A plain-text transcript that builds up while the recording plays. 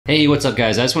Hey, what's up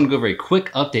guys? I just want to go over a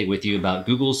quick update with you about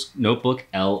Google's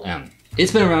NotebookLM.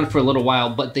 It's been around for a little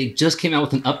while, but they just came out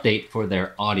with an update for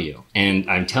their audio. And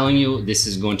I'm telling you, this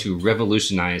is going to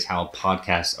revolutionize how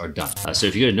podcasts are done. So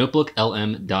if you go to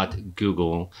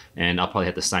notebooklm.google, and I'll probably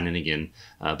have to sign in again,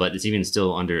 but it's even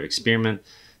still under experiment.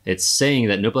 It's saying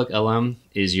that NotebookLM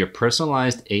is your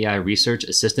personalized AI research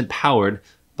assistant powered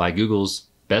by Google's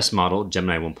best model,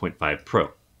 Gemini 1.5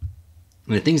 Pro.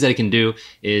 And the things that it can do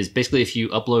is basically if you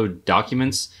upload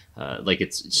documents, like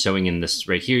it's showing in this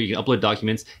right here, you can upload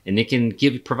documents and it can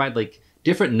provide like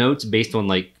different notes based on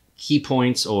like key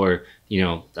points or,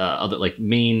 other like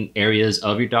main areas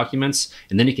of your documents.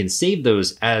 And then you can save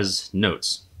those as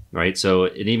notes, right? So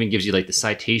it even gives you like the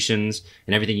citations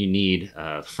and everything you need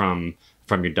from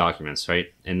your documents, right?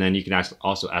 And then you can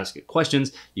also ask it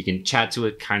questions. You can chat to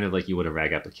it kind of like you would a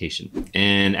RAG application.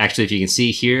 And actually, if you can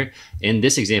see here in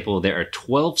this example, there are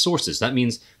 12 sources. That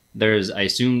means there's, I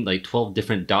assume, like 12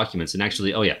 different documents. And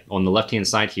actually, oh yeah, on the left-hand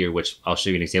side here, which I'll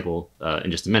show you an example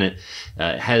in just a minute,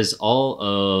 has all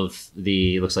of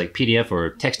the, looks like PDF or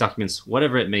text documents,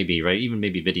 whatever it may be, right? Even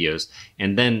maybe videos.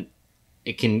 And then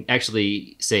it can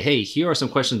actually say, hey, here are some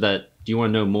questions that do you want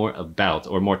to know more about,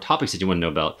 or more topics that you want to know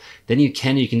about. Then you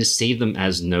can just save them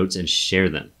as notes and share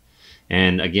them.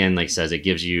 And again, like it says, it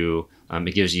gives you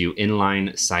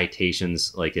inline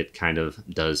citations like it kind of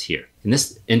does here.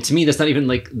 And to me, that's not even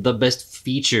like the best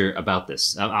feature about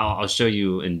this. I'll show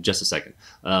you in just a second.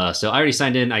 So I already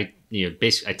signed in.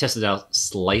 Basically I tested it out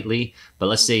slightly, but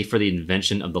let's say for the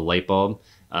invention of the light bulb,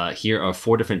 here are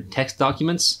 4 different text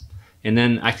documents. And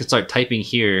then I can start typing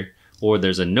here, or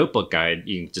there's a notebook guide.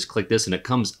 You can just click this and it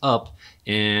comes up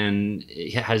and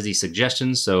it has these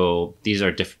suggestions. So these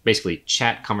are basically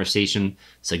chat conversation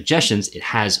suggestions it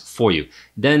has for you.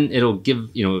 Then it'll give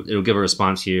a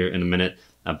response here in a minute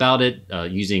about it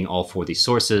using all 4 of these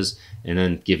sources, and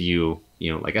then give you,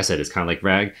 like I said, it's kind of like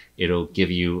RAG. It'll give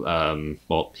you,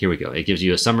 well, here we go. It gives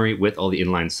you a summary with all the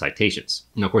inline citations.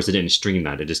 And of course it didn't stream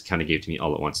that. It just kind of gave it to me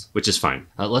all at once, which is fine.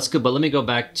 But let me go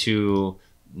back to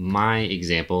my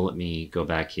example. Let me go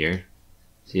back here.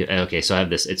 See, okay, so I have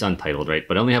this, it's untitled, right?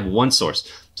 But I only have one source.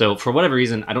 So for whatever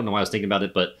reason, I don't know why I was thinking about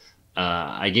it, but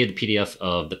I gave the PDF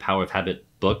of the Power of Habit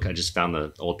book. I just found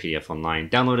the old PDF online,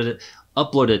 downloaded it,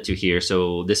 uploaded it to here.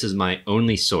 So this is my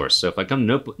only source. So if I come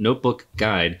to notebook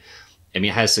guide, I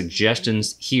mean, it has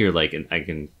suggestions here, like I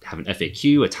can have an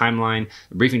FAQ, a timeline,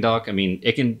 a briefing doc. I mean,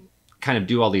 it can kind of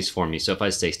do all these for me. So if I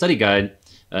say study guide,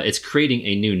 it's creating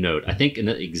a new note. I think in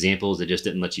the examples, it just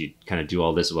didn't let you kind of do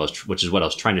all this, which is what I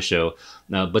was trying to show.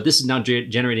 But this is now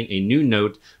generating a new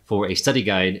note for a study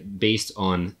guide based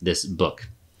on this book.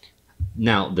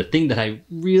 Now, the thing that I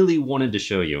really wanted to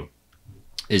show you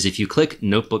is if you click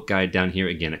notebook guide down here,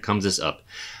 again, it comes this up.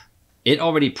 It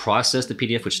already processed the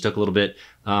PDF, which took a little bit,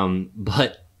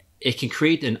 but it can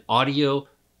create an audio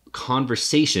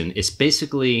conversation. It's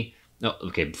basically, oh,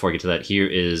 okay, before I get to that, here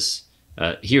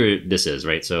this is,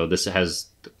 right? So this has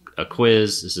a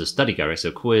quiz, this is a study guide, right?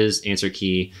 So quiz, answer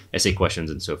key, essay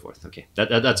questions, and so forth. Okay,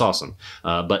 that's awesome.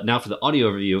 But now for the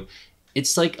audio overview,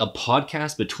 it's like a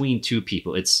podcast between 2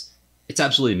 people. It's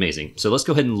absolutely amazing. So let's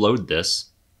go ahead and load this.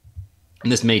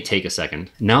 And this may take a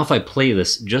second. Now if I play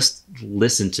this, just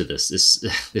listen to this.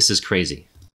 This is crazy.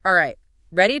 All right,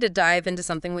 ready to dive into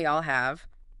something we all have?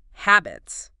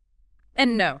 Habits.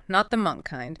 And no, not the monk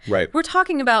kind. Right. We're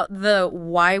talking about the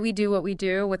why we do what we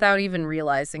do without even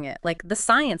realizing it, like the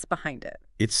science behind it.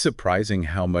 It's surprising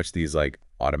how much these like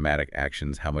automatic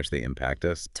actions, how much they impact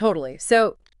us. Totally.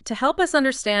 So to help us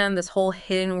understand this whole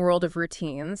hidden world of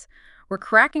routines, we're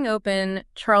cracking open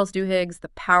Charles Duhigg's The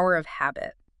Power of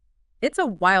Habit. It's a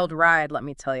wild ride, let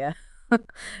me tell you.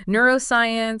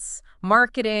 Neuroscience,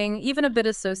 marketing, even a bit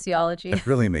of sociology. It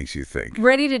really makes you think.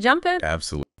 Ready to jump in?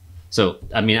 Absolutely. So,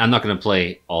 I mean, I'm not going to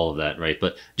play all of that, right?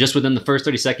 But just within the first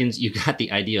 30 seconds, you got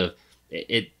the idea of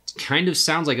it kind of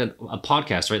sounds like a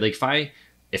podcast, right? Like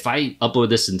if I upload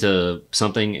this into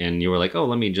something and you were like, oh,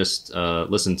 let me just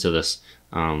listen to this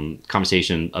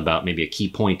conversation about maybe a key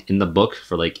point in the book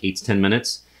for like 8 to 10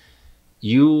 minutes,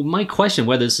 you might question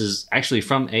whether this is actually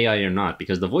from AI or not,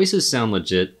 because the voices sound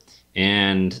legit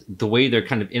and the way they're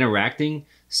kind of interacting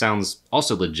sounds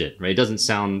also legit, right? It doesn't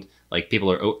sound like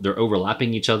they're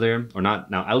overlapping each other or not.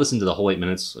 Now, I listened to the whole 8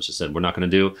 minutes, which I said we're not going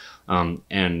to do,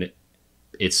 and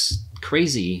it's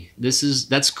crazy.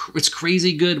 It's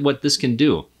crazy good what this can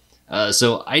do.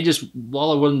 So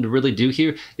all I wanted to really do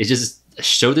here is just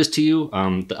show this to you.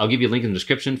 I'll give you a link in the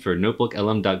description for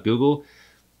notebooklm.google.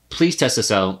 Please test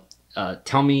this out.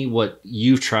 Tell me what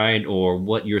you've tried or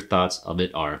what your thoughts of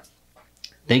it are.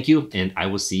 Thank you, and I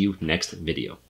will see you next video.